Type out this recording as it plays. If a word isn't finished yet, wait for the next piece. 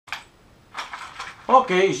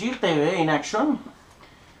Okay, ZsirTV in action.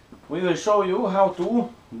 We will show you how to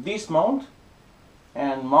dismount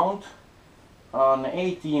and mount an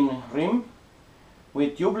 18 rim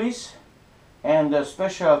with Tubliss and a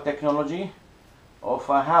special technology of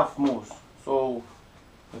a half mousse. So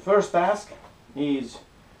the first task is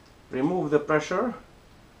remove the pressure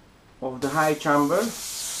of the high chamber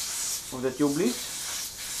of the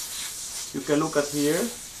Tubliss. You can look at here.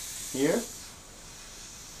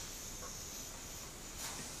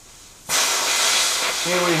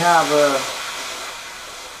 Here we have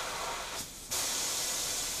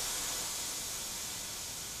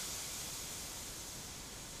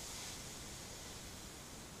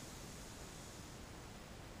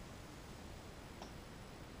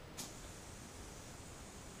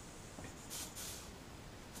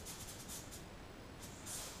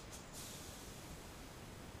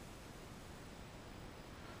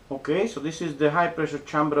okay, so this is the high pressure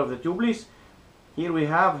chamber of the Tubliss. Here we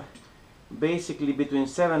have basically between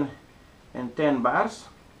 7 and 10 bars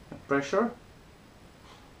pressure,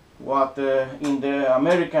 what in the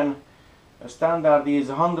American standard is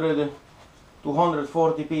 100 to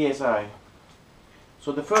 140 psi.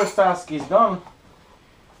 So the first task is done.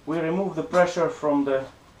 We remove the pressure from the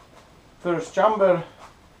first chamber.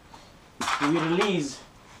 We release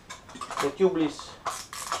the Tubliss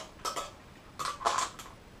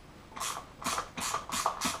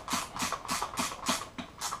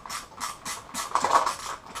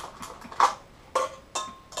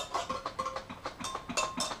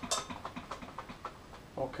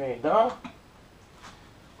okay, done.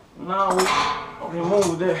 Now we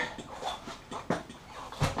remove the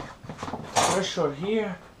pressure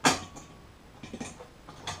here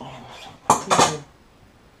and here.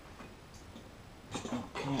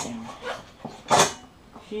 Okay, and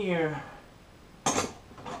here.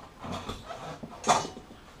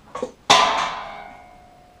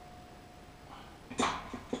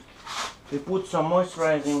 We put some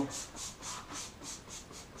moisturizing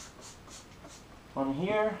on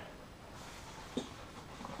here.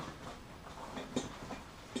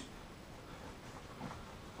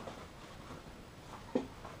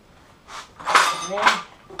 Okay.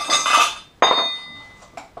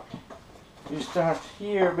 You start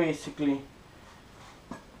here basically.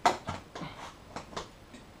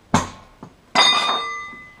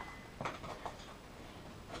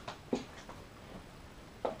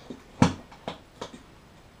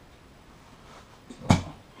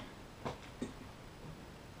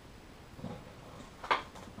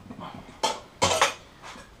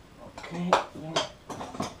 Okay, then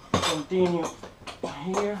continue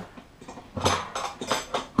here.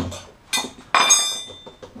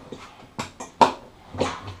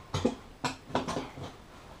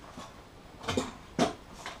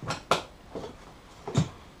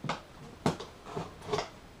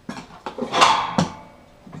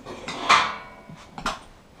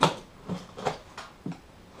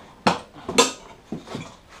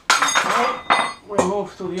 Okay, we move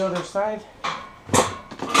to the other side.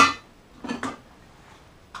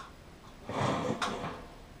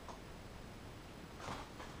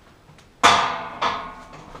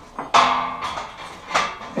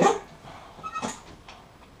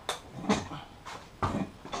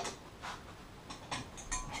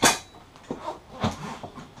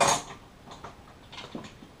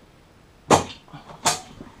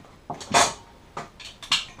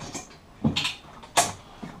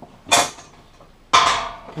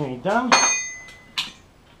 Okay, done.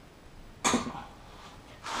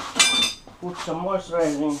 Put some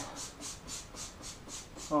moisturizing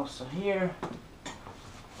also here.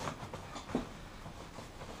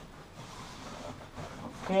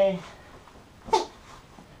 Okay.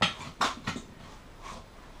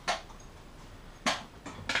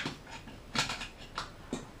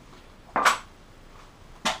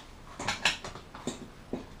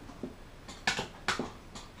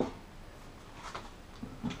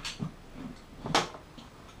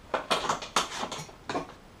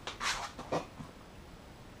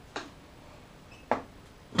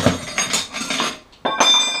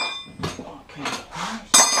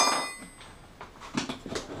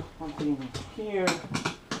 Here.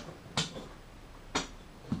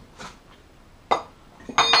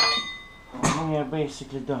 And we are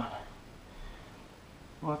basically done.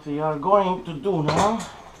 What we are going to do now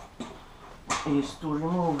is to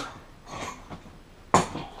remove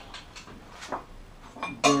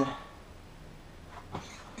the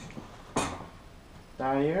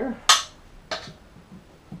tire.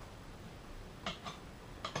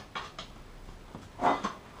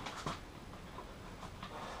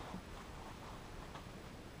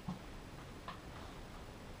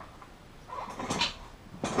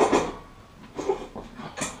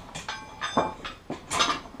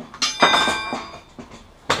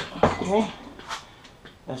 Okay,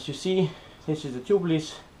 as you see, this is the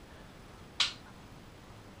Tubliss.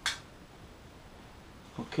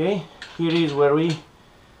 Okay, here is where we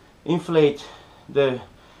inflate the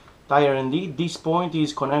tire, and this point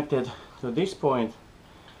is connected to this point,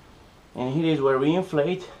 and here is where we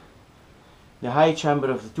inflate the high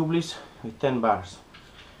chamber of the Tubliss with 10 bars.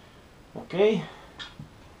 Okay,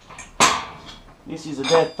 this is a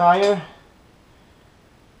dead tire,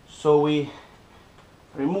 so we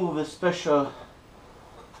remove the special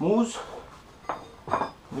mousse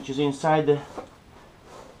which is inside the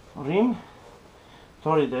rim,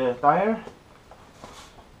 sorry, the tire.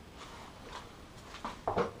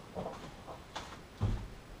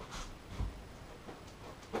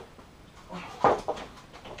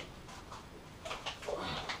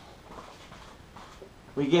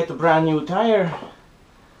 We get a brand new tire.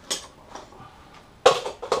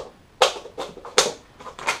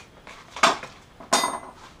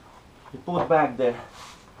 We put back there.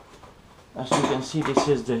 As you can see, this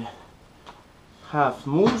is the half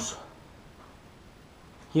mousse.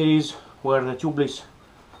 Here is where the Tubliss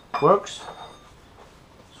works.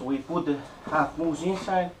 So we put the half mousse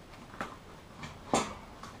inside the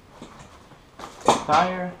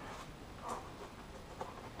tire.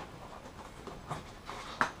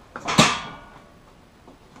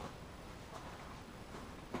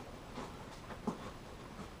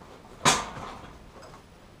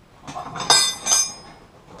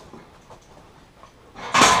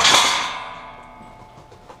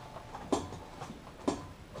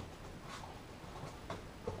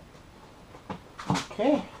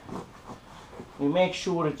 Okay, we make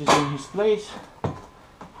sure it is in its place,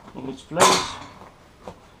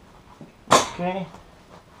 Okay,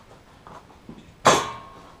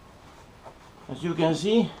 as you can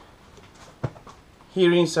see,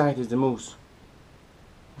 here inside is the mousse.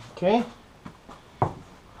 Okay,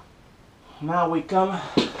 now we come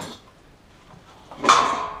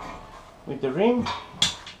with the rim.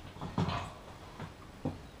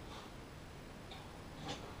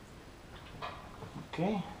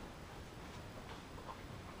 Okay,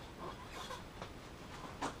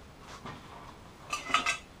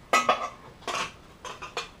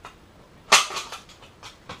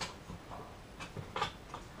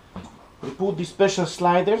 we put this special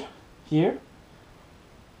slider here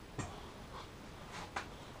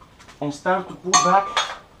and start to pull back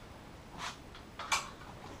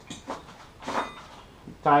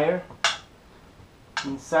the tire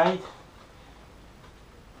inside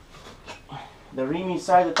the rim,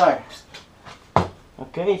 inside the tire.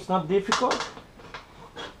 Okay, it's not difficult.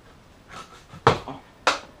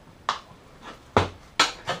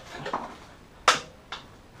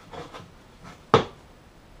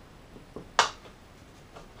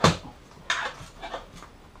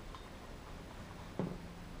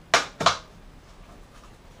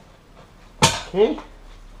 Okay.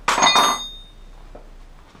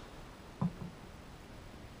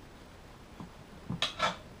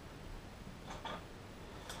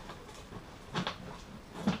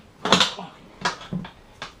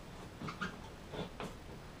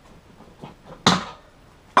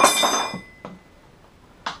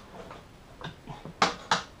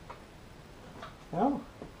 Now,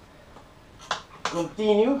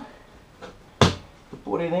 continue to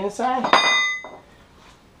put it inside,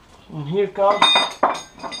 and here comes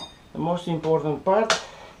the most important part.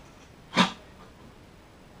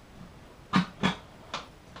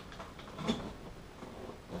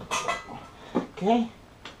 Okay,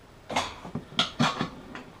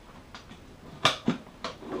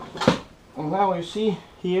 and now you see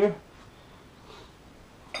here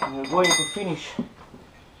we are going to finish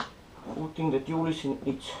putting the Tubliss in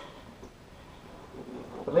its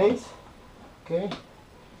place. Okay,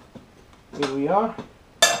 here we are.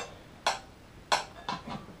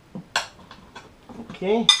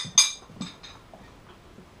 Okay,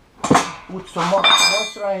 put some more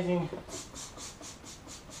moisturizing.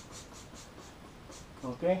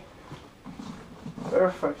 Okay,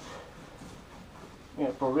 perfect. We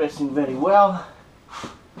are progressing very well.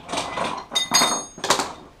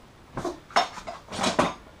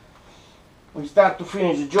 We start to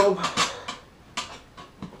finish the job.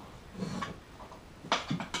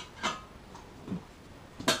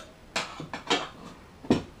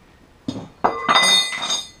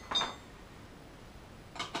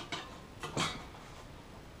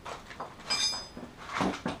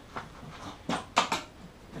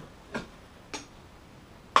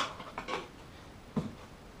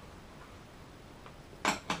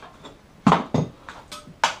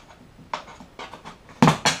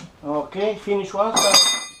 Okay, finish one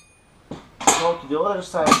side, go to the other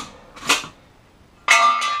side.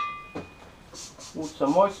 Put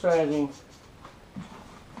some moisturizing.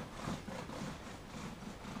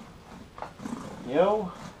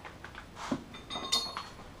 Yo.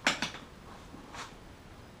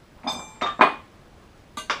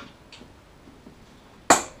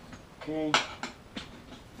 Okay.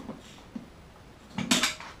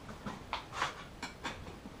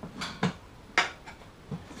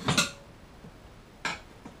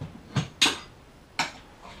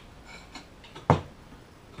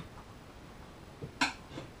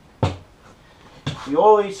 We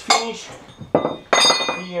always finish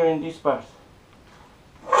here in this part.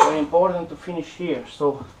 Very important to finish here,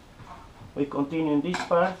 so we continue in this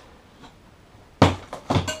part.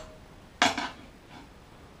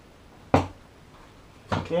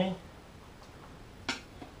 Okay.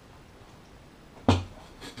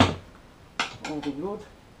 Very good.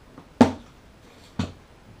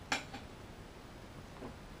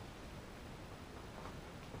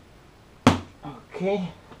 Okay.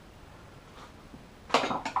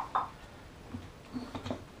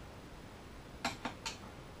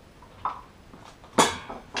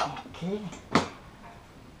 Okay.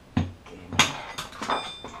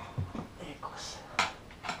 Ecos.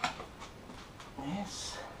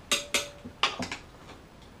 Yes.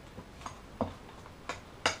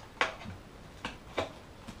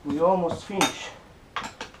 We almost finish.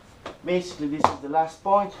 Basically, this is the last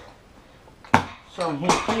point. Some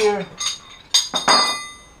heat here.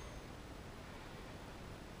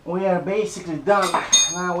 We are basically done.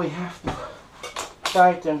 Now we have to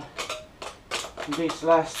tighten this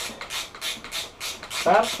last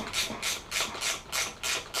part.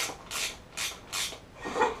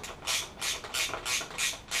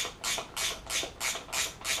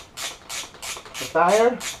 The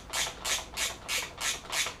tire.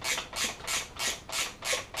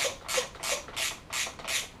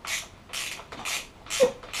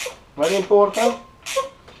 Very important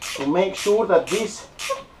to make sure that this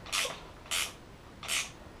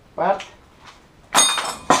part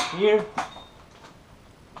here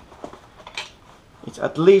it's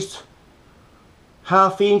at least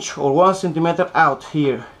 ½ inch or 1 centimeter out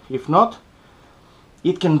here. If not,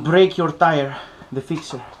 it can break your tire, the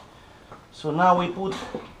fixer. So now we put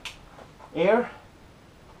air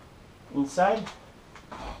inside.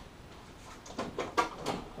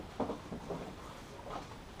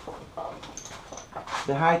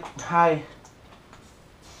 The high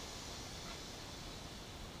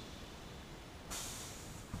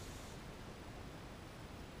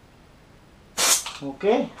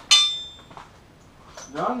okay,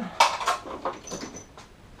 done.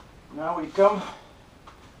 Now we come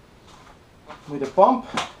with the pump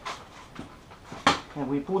and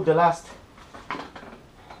we put the last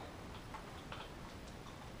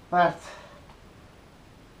part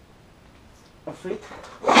of it.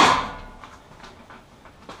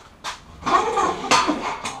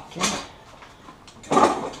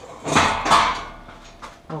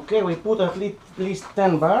 Okay, we put at least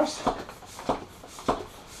 10 bars.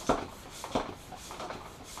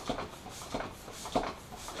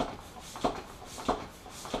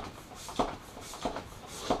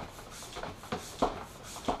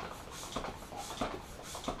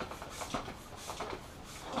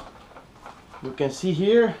 You can see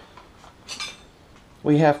here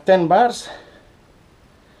we have 10 bars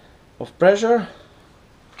of pressure.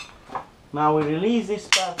 Now we release this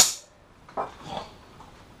part.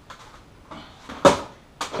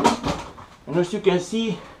 And as you can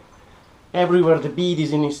see, everywhere the bead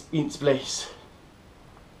is in its place.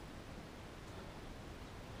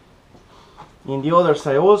 In the other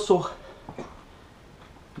side also,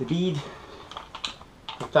 the bead,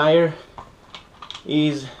 the tire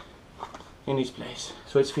is in its place.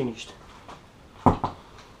 So it's finished.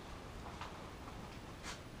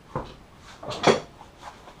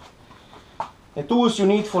 The tools you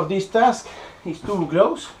need for this task is 2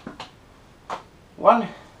 gloves. 1,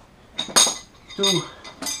 2,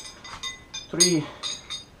 3.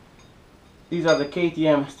 These are the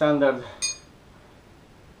KTM standard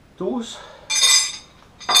tools.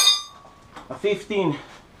 A 15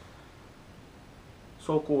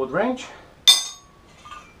 so-called wrench.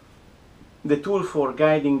 The tool for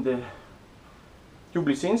guiding the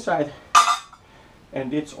Tubliss inside.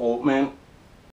 And it's all, man.